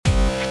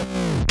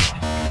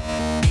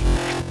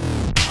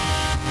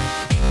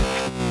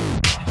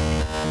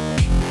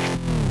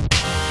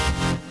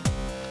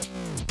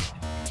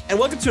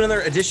welcome to another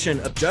edition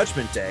of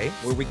Judgment Day,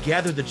 where we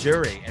gather the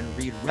jury and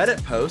read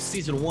Reddit posts,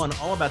 season 1,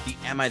 all about the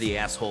Am I the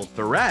Asshole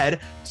thread.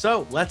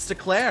 So let's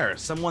declare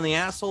someone the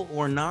asshole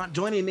or not.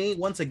 Joining me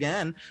once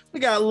again,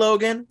 we got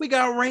Logan, we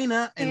got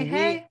Raina, and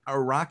we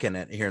are rocking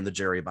it here in the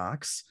jury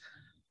box.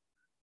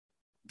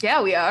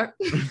 Yeah, we are.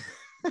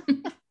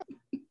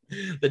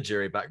 The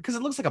jury box, because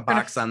it looks like a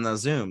box on the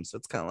Zoom, so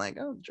it's kind of like,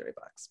 oh, the jury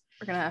box.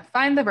 We're gonna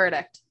find the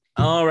verdict.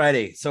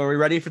 Alrighty, so are we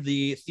ready for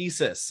the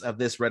thesis of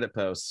this Reddit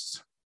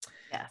post?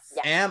 Yes.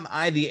 Am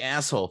I the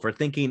asshole for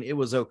thinking it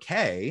was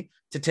okay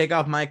to take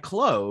off my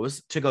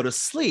clothes to go to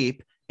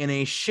sleep in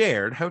a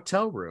shared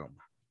hotel room?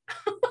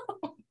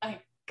 Oh my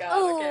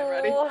God. Okay, I'm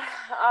ready.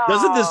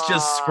 Doesn't this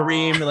just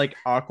scream like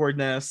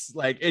awkwardness?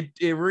 Like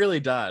it really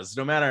does.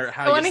 No matter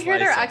how I want to hear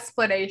their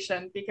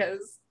explanation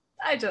because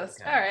all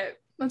right,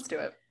 let's do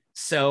it.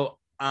 So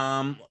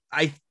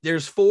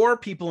there's 4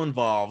 people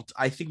involved.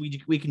 I think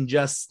we can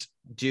just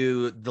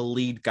do the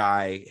lead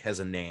guy has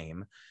a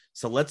name.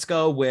 So let's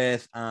go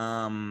with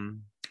Cody.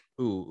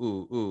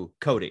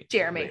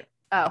 Jeremy.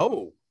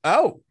 Oh.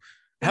 How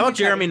about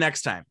Jeremy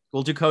next time?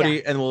 We'll do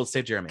Cody and we'll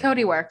save Jeremy.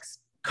 Cody works.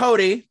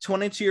 Cody,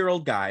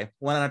 22-year-old guy,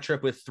 went on a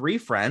trip with 3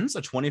 friends,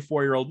 a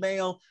 24-year-old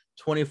male,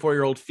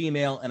 24-year-old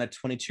female, and a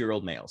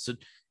 22-year-old male. So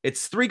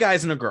it's 3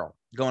 guys and a girl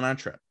going on a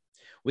trip.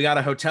 We got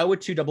a hotel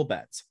with 2 double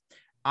beds.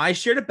 I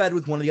shared a bed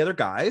with one of the other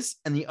guys,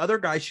 and the other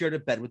guy shared a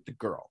bed with the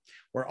girl.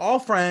 We're all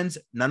friends.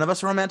 None of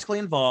us are romantically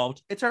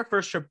involved. It's our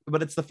first trip,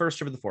 but it's the first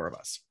trip of the 4 of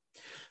us.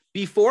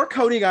 Before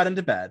Cody got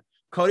into bed,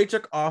 Cody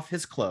took off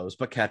his clothes,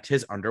 but kept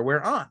his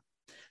underwear on.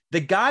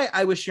 The guy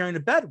I was sharing a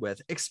bed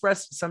with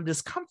expressed some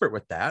discomfort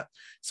with that,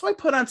 so I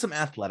put on some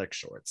athletic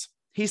shorts.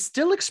 He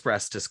still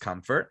expressed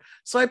discomfort,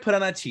 so I put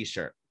on a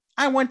t-shirt.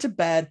 I went to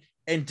bed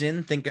and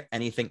didn't think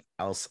anything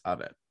else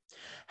of it.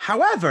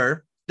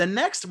 However, the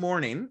next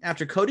morning,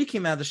 after Cody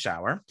came out of the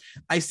shower,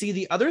 I see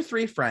the other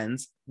 3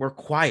 friends were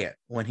quiet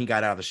when he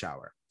got out of the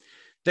shower.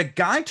 The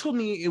guy told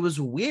me it was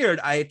weird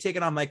I had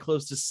taken off my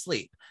clothes to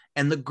sleep,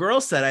 and the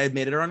girl said I had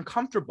made her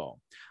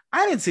uncomfortable.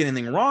 I didn't see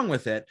anything wrong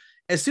with it.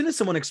 As soon as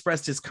someone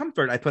expressed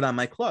discomfort, I put on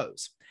my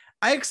clothes.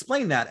 I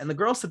explained that, and the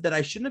girl said that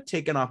I shouldn't have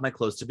taken off my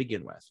clothes to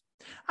begin with.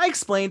 I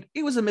explained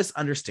it was a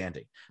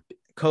misunderstanding.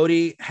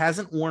 Cody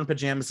hasn't worn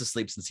pajamas to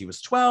sleep since he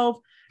was 12,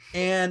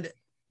 and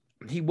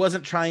he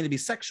wasn't trying to be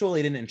sexual.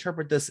 He didn't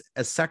interpret this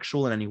as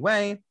sexual in any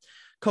way.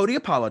 Cody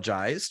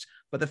apologized,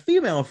 but the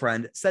female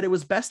friend said it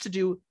was best to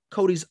do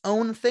Cody's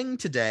own thing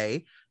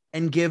today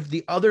and give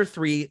the other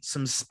 3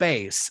 some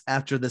space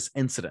after this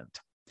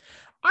incident.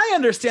 I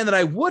understand that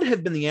I would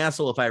have been the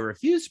asshole if I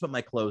refused to put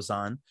my clothes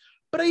on,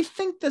 but I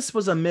think this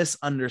was a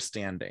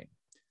misunderstanding.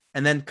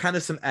 And then kind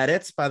of some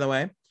edits, by the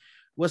way.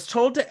 Was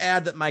told to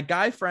add that my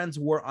guy friends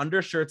wore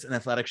undershirts and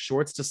athletic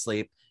shorts to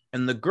sleep,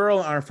 and the girl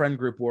in our friend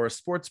group wore a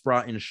sports bra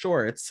and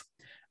shorts.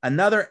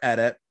 Another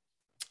edit,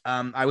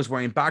 I was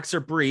wearing boxer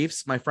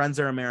briefs. My friends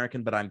are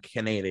American, but I'm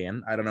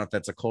Canadian. I don't know if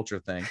that's a culture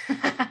thing.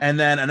 And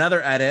then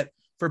another edit,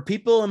 for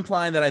people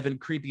implying that I've been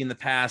creepy in the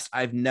past,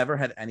 I've never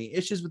had any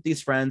issues with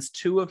these friends,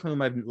 2 of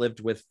whom I've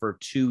lived with for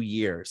 2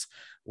 years.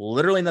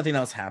 Literally nothing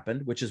else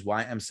happened, which is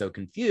why I'm so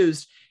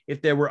confused.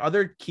 If there were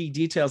other key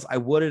details, I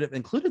would have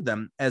included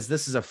them, as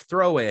this is a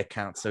throwaway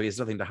account, so he has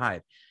nothing to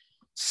hide.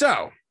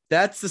 So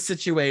that's the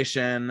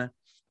situation.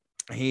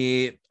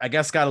 He, I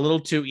guess, got a little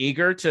too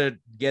eager to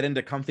get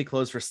into comfy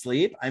clothes for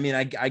sleep. I mean,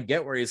 I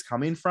get where he's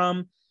coming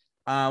from.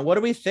 What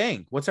do we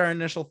think? What's our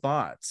initial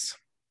thoughts?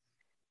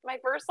 My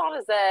first thought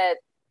is that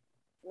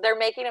they're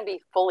making him be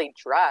fully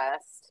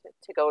dressed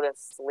to go to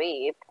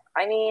sleep.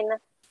 I mean,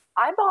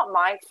 I bought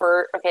my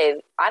first,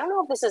 I don't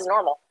know if this is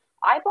normal.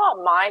 I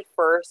bought my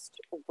first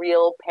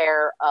real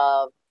pair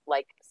of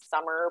like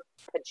summer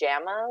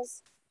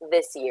pajamas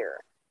this year.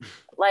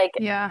 Like,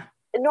 yeah.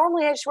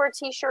 Normally I just wear a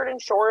t-shirt and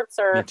shorts,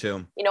 or me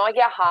too. You know, I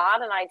get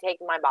hot and I take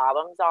my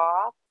bottoms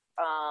off.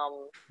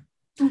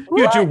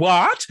 You do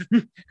what?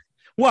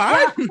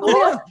 What?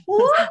 Yeah.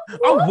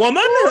 A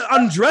woman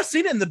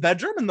undressing in the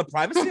bedroom in the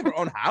privacy of her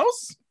own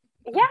house?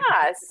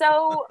 Yeah,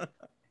 so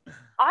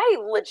I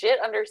legit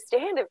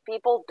understand if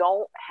people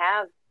don't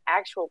have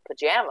actual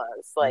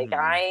pajamas. Like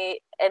I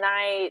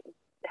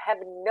have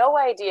no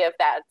idea if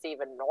that's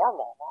even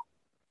normal.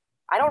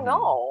 I don't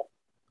know.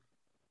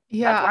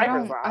 Yeah,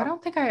 I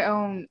don't think I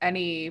own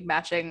any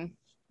matching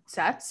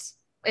sets.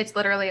 It's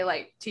literally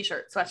like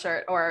t-shirt,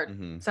 sweatshirt, or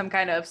some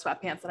kind of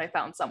sweatpants that I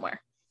found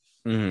somewhere.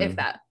 If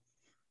that.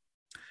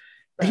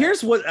 But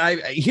here's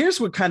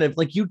what kind of,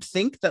 like, you'd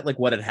think that like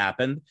what had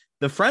happened.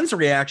 The friends'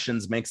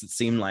 reactions makes it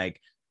seem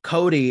like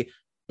Cody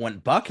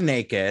went buck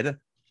naked,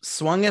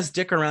 swung his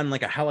dick around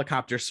like a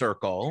helicopter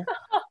circle,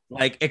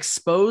 like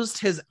exposed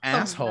his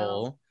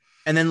asshole,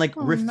 and then like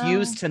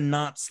refused to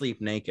not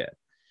sleep naked.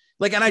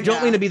 Like, and I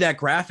don't mean to be that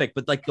graphic,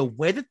 but like the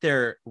way that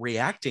they're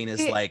reacting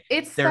is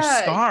they're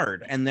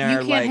scarred and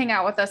they're you can't hang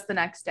out with us the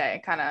next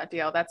day kind of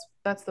deal.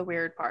 That's the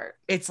weird part.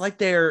 It's like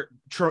they're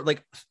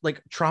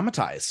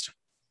traumatized.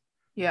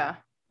 Yeah.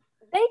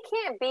 They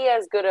can't be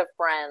as good of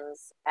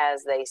friends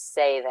as they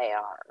say they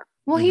are.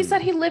 Well, he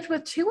said he lived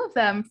with 2 of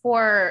them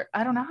for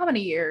I don't know how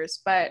many years,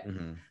 but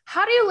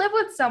how do you live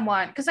with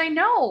someone? Because I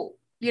know,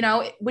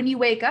 when you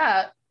wake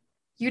up,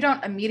 you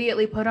don't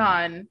immediately put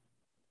on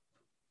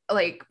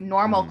like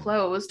normal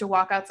clothes to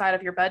walk outside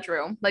of your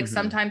bedroom. Like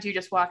sometimes you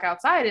just walk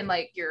outside in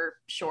like your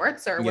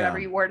shorts or whatever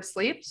you wore to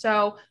sleep.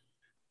 So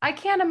I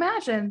can't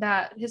imagine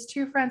that his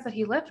 2 friends that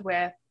he lived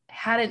with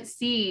hadn't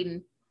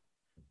seen,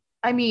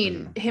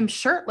 him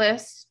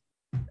shirtless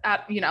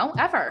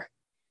ever.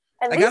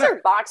 And these are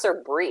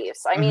boxer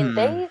briefs. I mean,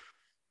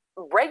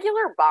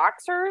 regular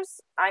boxers,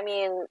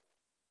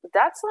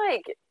 that's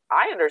like,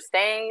 I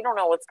understand. You don't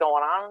know what's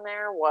going on in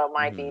there, what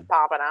might be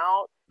popping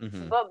out.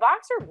 But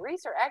boxer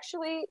briefs are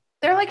actually...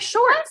 They're like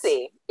shorts.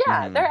 Classy.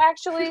 Yeah, they're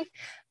actually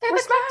they're a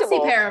classy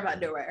pair of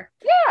underwear.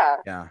 Yeah.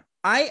 Yeah.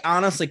 I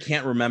honestly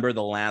can't remember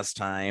the last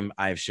time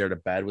I've shared a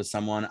bed with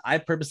someone. I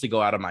purposely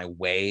go out of my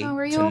way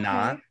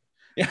not.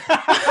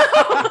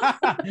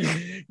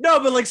 No,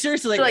 but like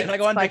seriously, like if I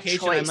go on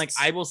vacation, I'm like,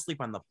 I will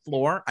sleep on the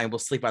floor. I will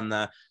sleep on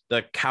the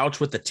couch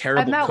with the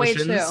terrible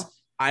cushions.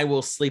 I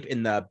will sleep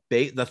in the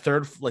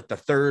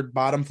third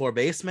bottom floor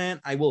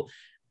basement.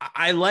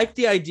 I like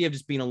the idea of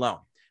just being alone.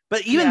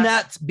 But even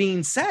that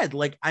being said,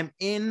 like I'm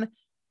in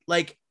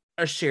like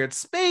a shared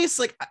space.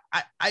 Like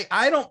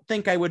I don't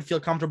think I would feel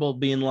comfortable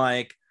being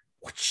like,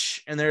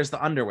 whoosh, and there's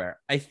the underwear.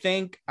 I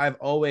think I've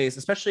always,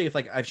 especially if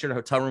like I've shared a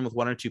hotel room with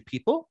 1 or 2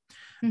 people,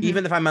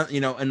 even if I'm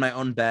in my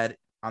own bed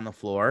on the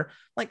floor,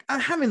 like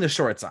I'm having the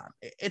shorts on.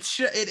 It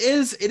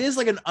is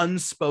like an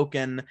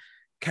unspoken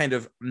kind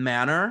of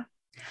manner.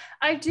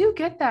 I do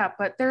get that,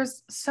 but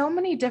there's so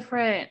many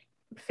different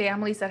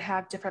families that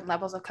have different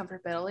levels of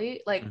comfortability,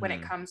 like when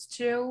it comes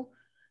to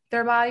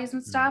their bodies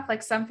and stuff.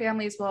 Like some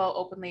families will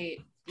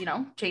openly,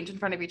 change in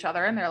front of each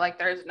other and they're like,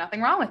 there's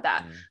nothing wrong with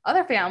that.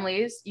 Other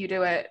families, you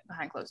do it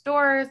behind closed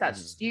doors.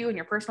 That's just you and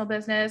your personal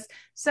business.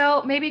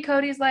 So maybe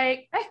Cody's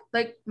like, hey,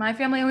 like my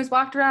family always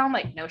walked around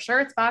like no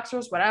shirts,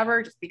 boxers,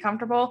 whatever, just be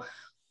comfortable.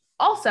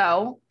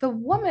 Also, the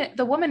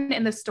woman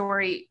in this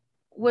story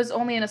was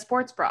only in a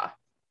sports bra.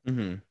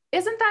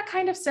 Isn't that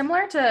kind of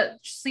similar to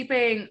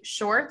sleeping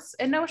shorts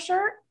and no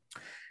shirt?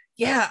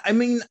 Yeah, I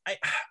mean,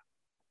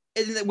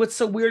 what's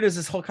so weird is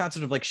this whole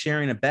concept of like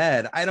sharing a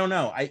bed. I don't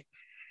know.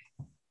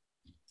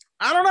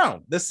 I don't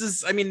know. This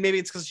is, maybe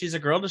it's because she's a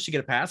girl. Does she get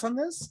a pass on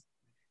this?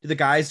 Do the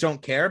guys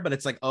don't care? But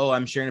it's like, oh,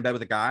 I'm sharing a bed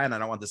with a guy and I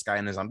don't want this guy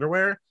in his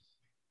underwear.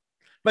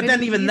 But maybe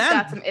then even then,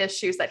 got some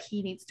issues that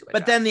he needs to address.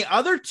 But then the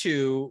other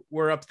 2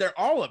 were they're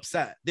all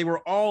upset. They were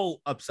all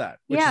upset,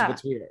 which is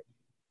what's weird.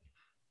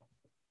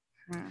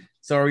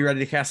 So are we ready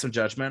to cast some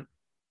judgment?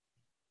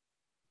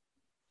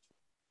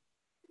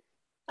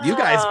 You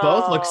guys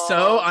both look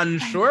so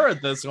unsure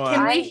at this one.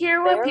 Can we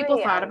hear what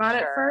people thought about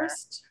it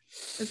first?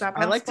 Is that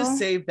possible? I like to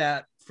save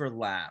that for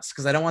last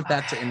because I don't want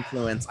that to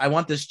influence. I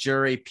want this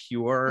jury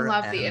pure.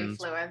 Love the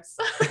influence.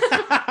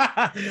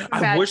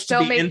 I wish to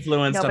be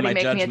influenced on my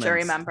judgments. Nobody make me a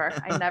jury member.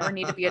 I never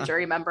need to be a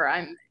jury member.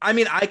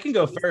 I can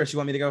go first. You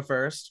want me to go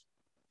first?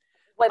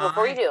 Wait,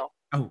 before you do.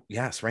 Oh,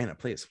 yes, Raina,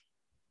 please.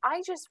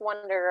 I just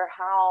wonder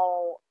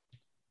how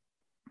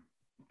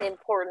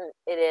important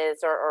it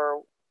is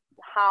or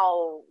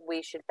how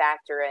we should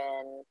factor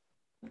in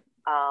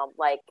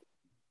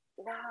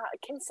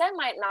consent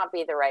might not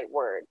be the right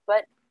word,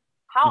 but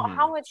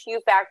how much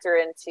you factor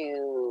in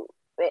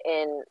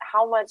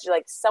how much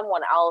like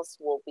someone else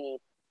will be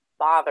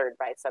bothered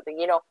by something.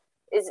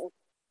 Is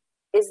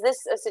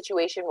this a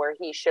situation where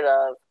he should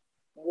have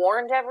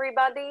warned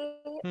everybody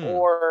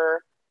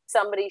or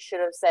somebody should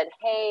have said,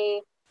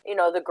 hey,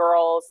 the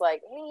girls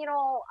like, hey,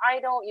 I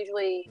don't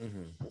usually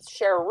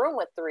share a room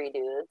with 3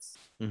 dudes.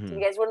 If you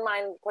guys wouldn't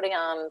mind putting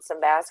on some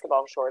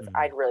basketball shorts,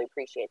 I'd really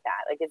appreciate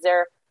that. Like,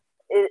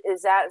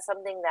 is that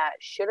something that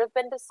should have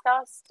been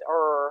discussed,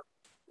 or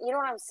you know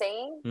what I'm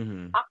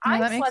saying?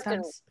 I've slept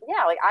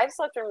I've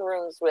slept in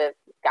rooms with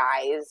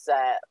guys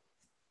that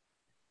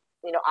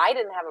I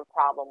didn't have a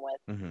problem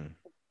with,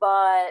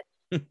 but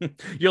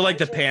you're like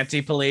the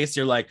panty police.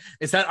 You're like,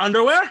 is that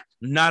underwear?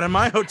 Not in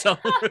my hotel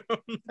room.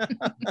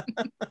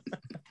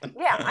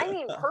 Yeah,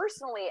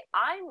 personally,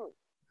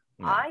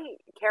 I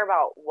care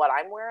about what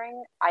I'm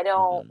wearing. I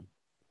don't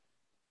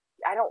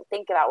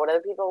think about what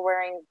other people are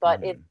wearing.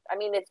 But if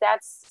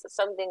that's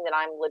something that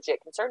I'm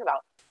legit concerned about,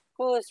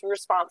 whose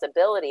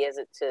responsibility is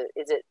it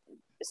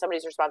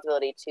somebody's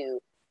responsibility to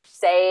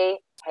say,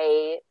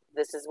 hey,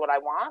 this is what I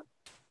want?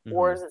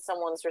 Or is it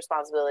someone's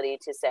responsibility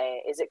to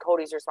say, is it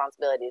Cody's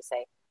responsibility to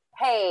say,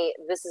 hey,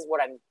 this is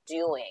what I'm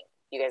doing?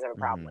 You guys have a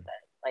problem with it?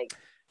 Like,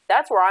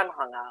 that's where I'm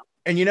hung up.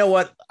 And you know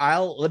what?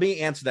 Let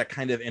me answer that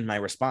kind of in my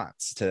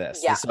response to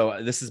this. Yeah.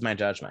 So this is my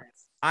judgment.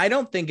 I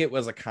don't think it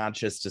was a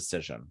conscious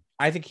decision.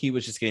 I think he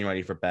was just getting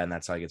ready for bed, and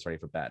that's how he gets ready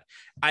for bed.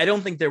 I don't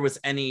think there was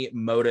any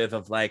motive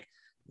of like,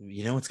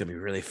 it's going to be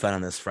really fun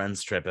on this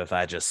friends trip if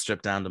I just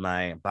strip down to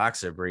my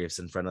boxer briefs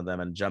in front of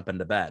them and jump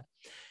into bed.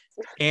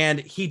 And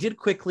he did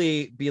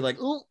quickly be like,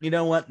 oh, you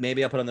know what?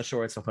 Maybe I'll put on the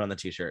shorts, I'll put on the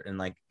t-shirt, and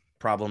like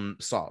problem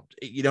solved.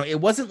 It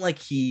wasn't like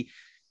he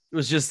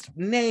was just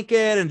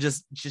naked and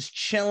just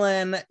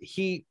chilling.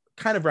 He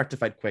kind of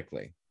rectified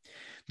quickly.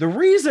 The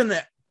reason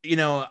that,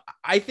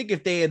 I think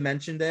if they had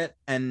mentioned it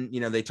and,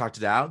 they talked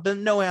it out,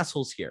 then no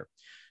assholes here.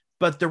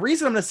 But the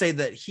reason I'm going to say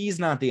that he's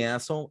not the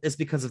asshole is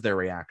because of their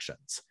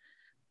reactions.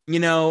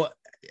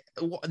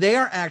 They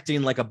are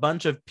acting like a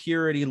bunch of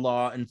purity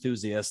law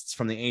enthusiasts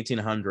from the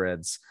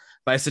 1800s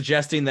by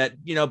suggesting that,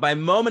 by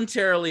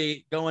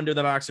momentarily going to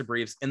the boxer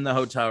briefs in the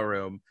hotel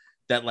room,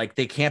 that like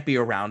they can't be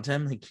around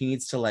him. Like, he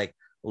needs to like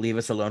leave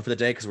us alone for the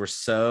day because we're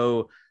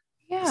so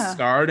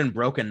scarred and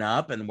broken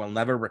up and we'll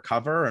never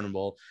recover, and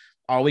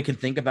all we can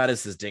think about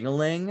is his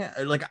ding-a-ling.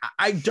 Like,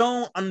 I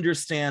don't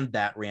understand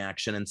that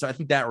reaction. And so I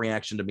think that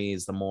reaction to me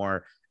is the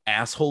more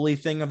assholey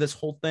thing of this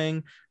whole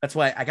thing. That's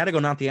why I got to go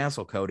not the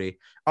asshole, Cody.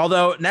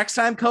 Although next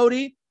time,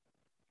 Cody,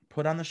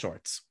 put on the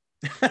shorts.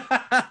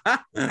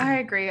 I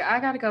agree. I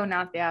got to go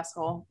not the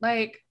asshole.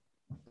 Like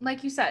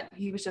you said,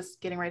 he was just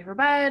getting ready for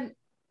bed.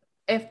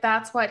 If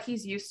that's what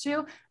he's used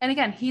to. And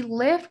again, he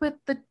lived with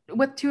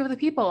two of the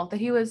people that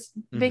he was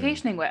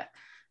vacationing with.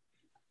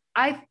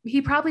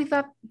 He probably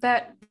thought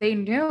that they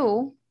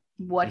knew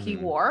what he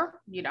wore,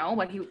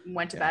 what he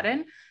went to bed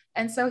in.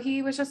 And so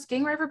he was just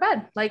getting ready for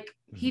bed. Like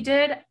he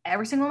did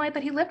every single night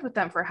that he lived with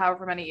them for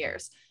however many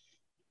years.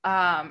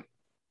 And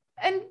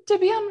to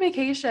be on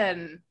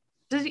vacation,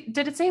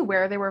 did it say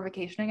where they were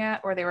vacationing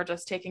at, or they were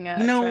just taking a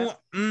trip?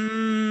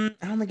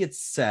 I don't think it's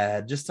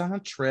said. Just on a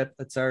trip.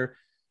 It's our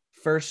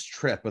first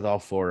trip with all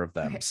four of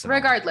them. Okay. So.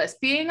 Regardless,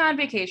 being on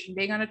vacation,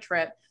 being on a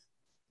trip,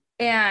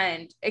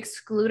 and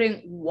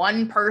excluding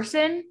one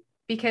person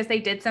because they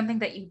did something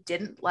that you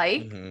didn't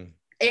like.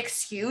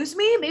 Excuse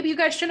me? Maybe you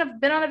guys shouldn't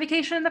have been on a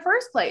vacation in the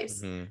first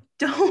place.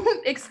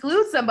 Don't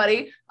exclude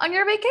somebody on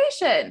your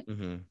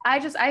vacation.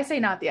 I say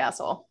not the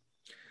asshole.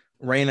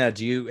 Raina,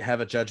 do you have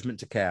a judgment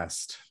to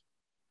cast?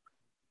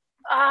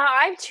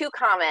 I have two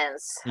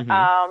comments.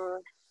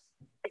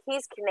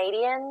 He's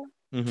Canadian,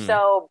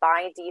 so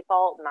by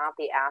default, not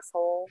the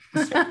asshole.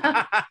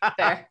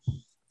 Fair.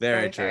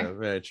 Very true.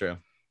 Very true.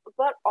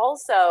 But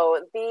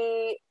also,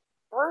 the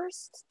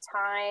first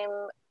time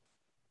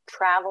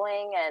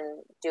traveling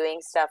and doing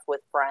stuff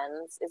with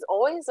friends is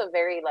always a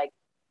very like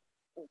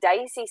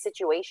dicey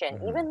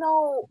situation, even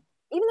though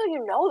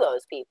you know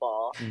those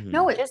people.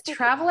 No,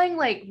 traveling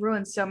like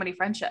ruins so many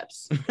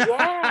friendships.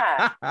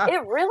 Yeah,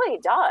 it really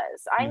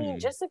does. I mean,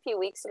 just a few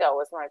weeks ago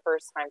was my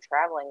first time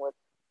traveling with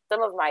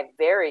some of my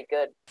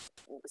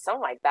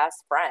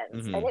best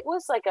friends, and it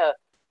was like a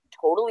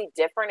totally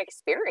different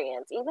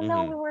experience, even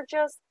though we were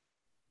just,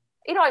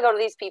 I go to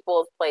these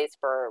people's place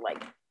for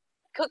like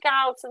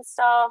cookouts and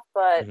stuff,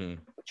 but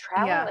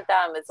traveling with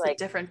them is like a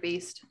different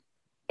beast.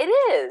 It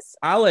is.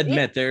 I'll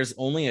admit there's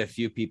only a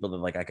few people that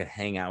like I could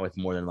hang out with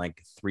more than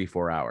like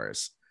 3-4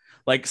 hours.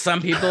 Like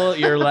some people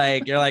you're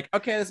like,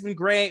 okay, this has been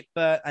great,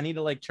 but I need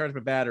to like charge my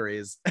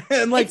batteries.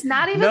 And like, it's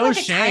not even no like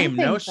shame,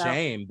 thing,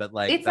 shame, but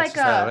like, it's that's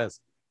like how it is.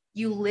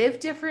 You live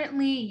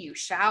differently, you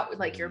shout,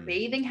 like your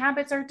bathing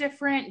habits are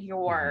different,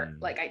 your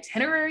like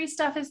itinerary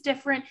stuff is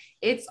different.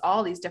 It's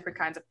all these different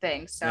kinds of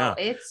things. So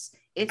it's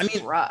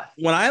rough.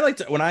 When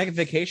I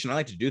vacation, I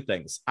like to do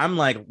things. I'm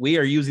like, we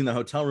are using the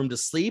hotel room to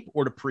sleep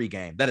or to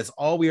pregame. That is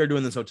all we are doing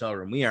in this hotel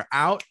room. We are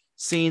out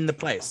seeing the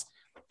place.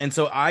 And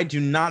so I do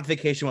not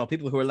vacation well.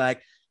 People who are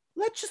like,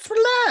 let's just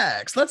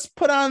relax. Let's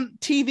put on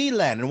TV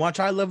Land and watch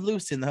I Love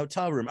Lucy in the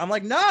hotel room. I'm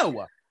like,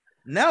 no,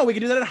 we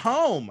can do that at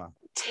home.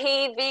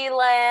 TV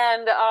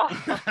Land. Oh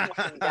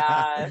my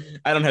god.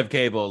 I don't have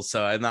cable,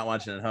 so I'm not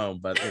watching at home,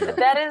 but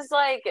that is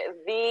like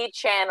the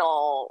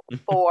channel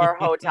for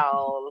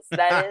hotels.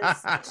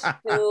 That is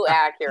too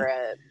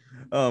accurate.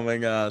 Oh my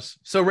gosh.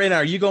 So Raina,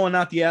 are you going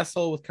out the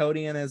asshole with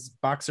Cody and his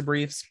boxer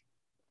briefs?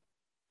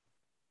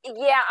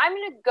 Yeah, I'm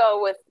gonna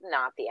go with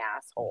not the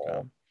asshole.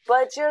 Okay.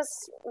 But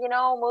just,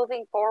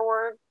 moving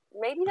forward,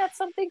 maybe that's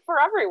something for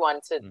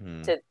everyone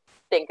to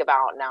think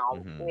about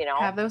now,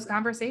 have those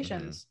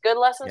conversations. Good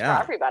lessons for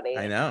everybody.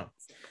 I know.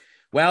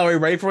 Well, are we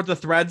ready for what the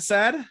thread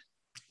said?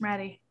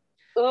 Ready.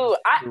 Ooh,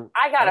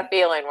 I got a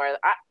feeling where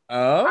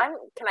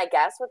can I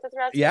guess what the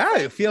thread says?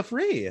 Yeah, feel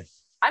free.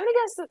 I'm gonna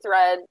guess the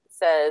thread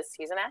says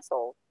he's an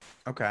asshole.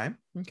 Okay.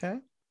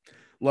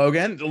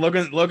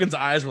 Logan's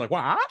eyes were like,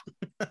 what?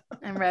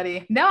 I'm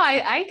ready. No,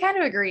 I kind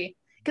of agree.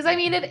 Because I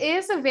mean, it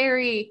is a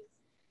very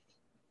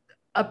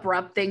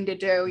abrupt thing to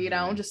do,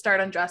 just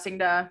start undressing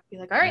to be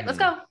like, all right, let's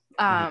go.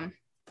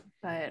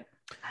 But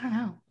I don't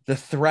know. The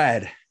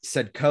thread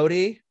said,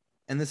 Cody,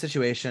 in the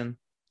situation,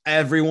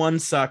 everyone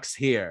sucks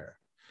here.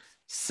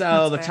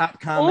 So the top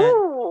comment,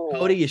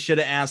 Cody, you should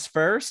have asked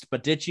first,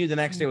 but did you? The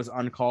next day was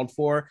uncalled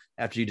for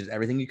after you did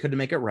everything you could to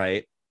make it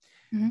right.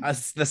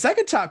 The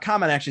second top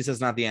comment actually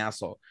says, not the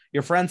asshole.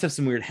 Your friends have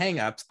some weird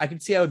hangups. I can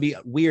see how it would be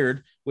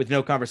weird with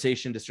no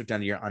conversation to strip down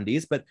to your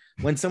undies, but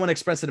when someone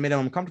expressed it and made them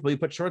uncomfortable, you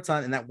put shorts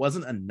on and that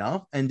wasn't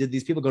enough. And did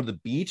these people go to the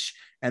beach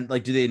and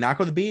like, do they not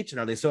go to the beach?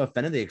 And are they so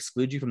offended they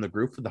exclude you from the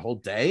group for the whole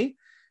day?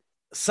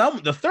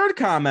 The third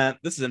comment,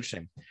 this is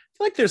interesting. I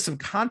feel like there's some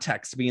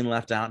context being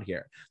left out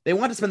here. They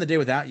want to spend the day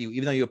without you,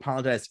 even though you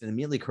apologized and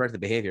immediately corrected the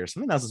behavior.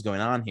 Something else is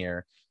going on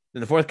here.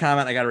 Then the fourth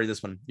comment, I got to read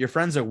this one. Your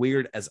friends are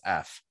weird as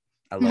F.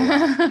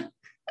 LOL.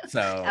 So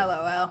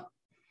LOL.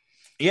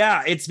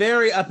 Yeah, it's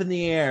very up in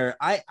the air.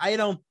 I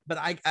don't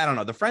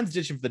know. The friends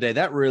ditching for the day,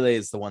 that really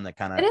is the one that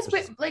kind of. It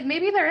is like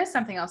maybe there is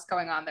something else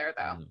going on there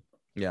though.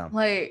 Yeah.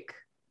 Like,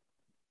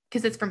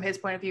 because it's from his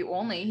point of view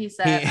only. He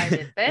said, "I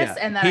did this,"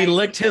 and then he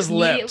licked his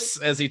lips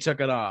as he took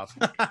it off.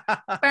 Bow,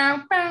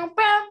 bow, bow,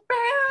 bow.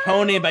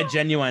 Pony by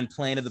Genuine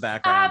playing in the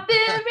background. I've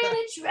been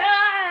really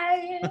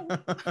trying.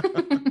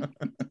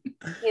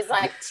 He's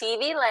like,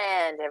 TV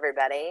Land,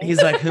 everybody.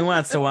 He's like, who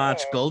wants to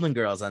watch Golden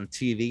Girls on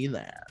TV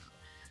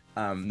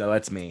Land? No,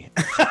 that's me.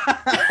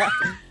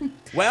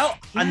 Well,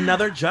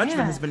 another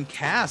judgment has been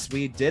cast.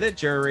 We did it,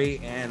 jury,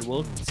 and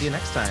we'll see you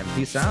next time.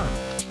 Peace out.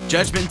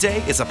 Judgment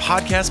Day is a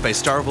podcast by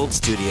Starvolt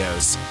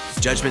Studios.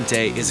 Judgment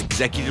Day is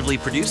executively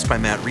produced by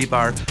Matt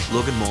Rebar,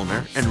 Logan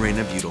Molnar, and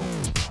Raina Butel.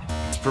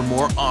 For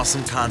more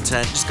awesome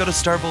content, just go to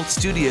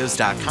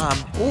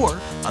starvoltstudios.com or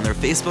on their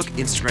Facebook,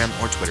 Instagram,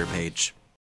 or Twitter page.